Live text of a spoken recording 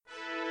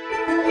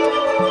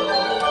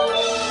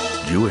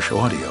Jewish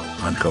audio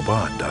on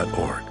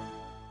Chabad.org.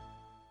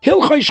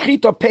 Hilchos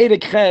Shechitah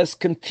Perek Ches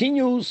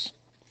continues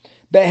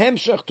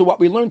behemshech to what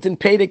we learned in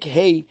Perek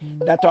Hey,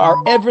 that there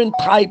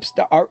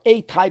are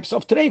 8 types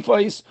of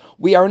treifos.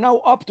 We are now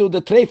up to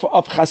the treifa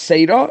of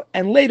Chaseda,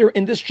 and later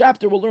in this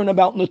chapter we'll learn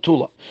about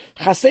Netula.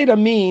 Chaseda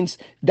means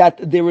that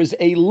there is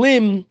a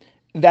limb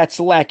that's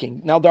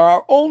lacking. Now there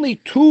are only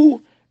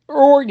 2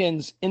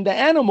 organs in the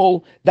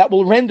animal that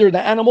will render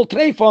the animal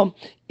treifa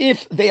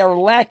if they are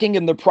lacking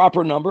in the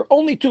proper number.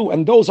 Only 2,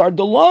 and those are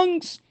the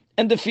lungs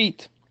and the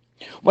feet.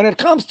 When it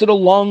comes to the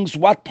lungs,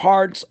 what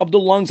parts of the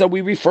lungs are we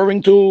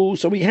referring to?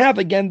 So we have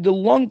again the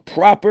lung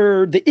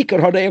proper, the ikar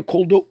harei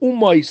called the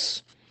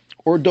umais,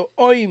 or the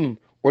oim,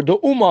 or the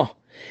uma.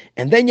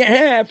 And then you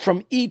have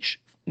from each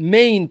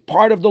main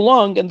part of the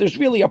lung, and there's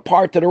really a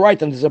part to the right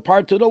and there's a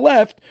part to the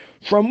left,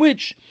 from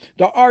which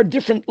there are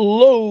different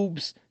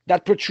lobes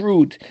that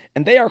protrude,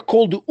 and they are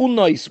called the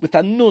unais with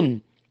a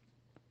nun.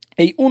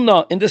 A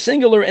una in the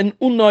singular and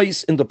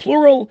unais in the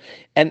plural,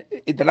 and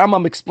the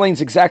Rambam explains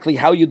exactly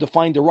how you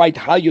define the right,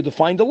 how you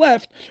define the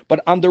left.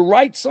 But on the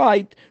right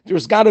side,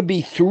 there's got to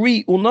be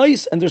 3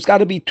 unais, and there's got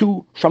to be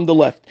 2 from the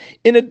left.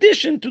 In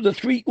addition to the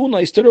 3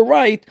 unais to the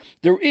right,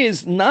 there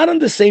is not on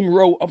the same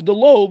row of the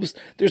lobes.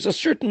 There's a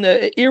certain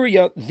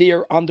area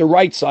there on the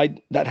right side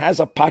that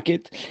has a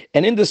pocket,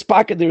 and in this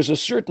pocket there's a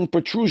certain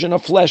protrusion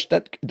of flesh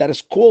that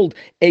is called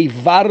a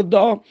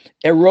varda,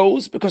 a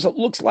rose, because it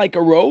looks like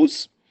a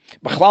rose.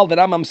 B'chlal, the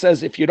Rambam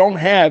says if the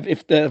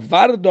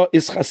varda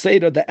is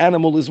chaseda, the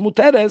animal is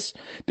muteres,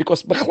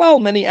 because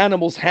b'chlal many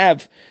animals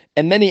have,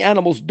 and many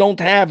animals don't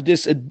have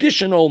this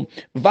additional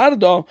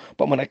varda.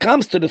 But when it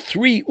comes to the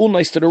 3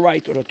 unais to the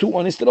right or the 2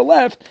 unais to the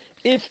left,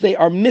 if they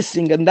are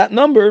missing in that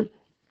number,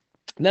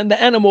 then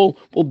the animal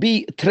will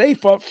be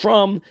treifa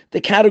from the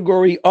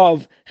category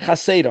of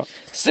chaseda.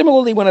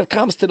 Similarly, when it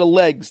comes to the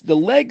legs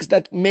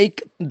that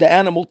make the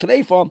animal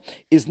treifa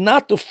is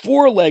not the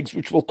 4 legs,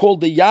 which we'll call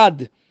the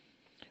yad,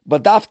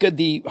 but dafka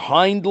the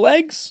hind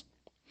legs.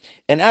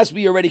 And as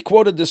we already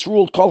quoted this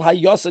rule, kol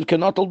hayased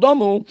kenatal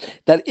damu,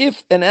 that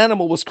if an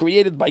animal was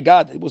created by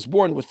God, it was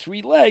born with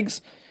 3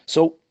 legs,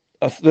 so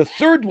the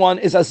 3rd one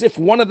is as if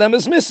one of them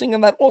is missing,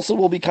 and that also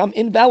will become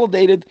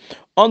invalidated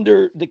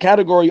under the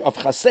category of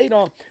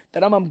chaseda. The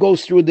Rambam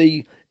goes through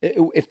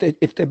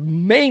if the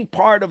main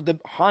part of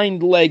the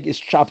hind leg is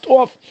chopped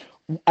off,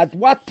 at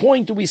what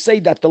point do we say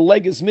that the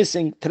leg is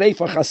missing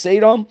treifa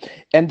chaseda?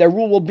 And the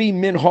rule will be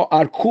minha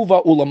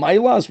arkuva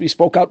ulamaila, as we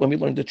spoke out when we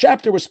learned the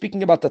chapter. We're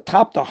speaking about the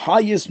top, the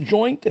highest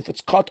joint. If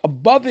it's cut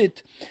above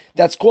it,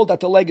 that's called that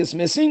the leg is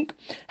missing.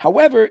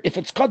 However, if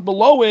it's cut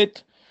below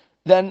it,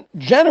 then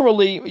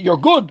generally you're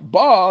good.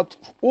 But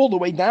all the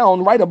way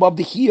down, right above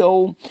the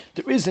heel,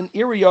 there is an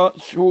area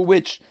through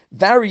which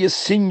various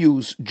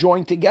sinews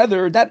join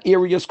together. That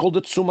area is called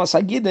the tzumas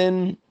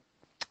hagidin.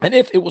 And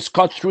if it was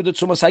cut through the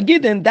tzumas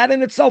hagidin, that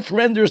in itself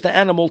renders the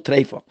animal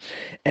treifa.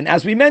 And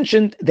as we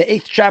mentioned, the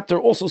 8th chapter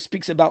also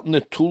speaks about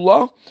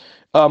netula.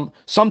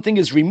 Something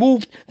is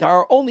removed. There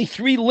are only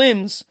 3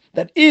 limbs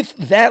that if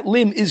that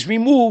limb is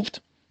removed,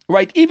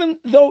 right, even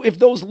though if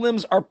those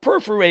limbs are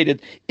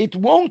perforated, it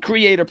won't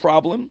create a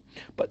problem.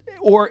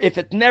 Or if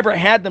it never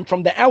had them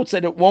from the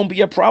outset, it won't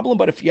be a problem.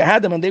 But if you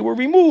had them and they were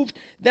removed,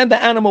 then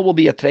the animal will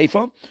be a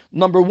treifa.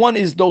 Number 1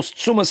 is those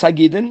tzumas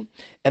hagidin,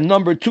 and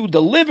number 2,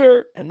 the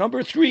liver, and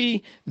number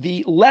 3,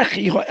 the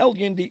lechi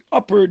ha'elyon, the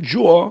upper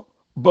jaw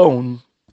bone.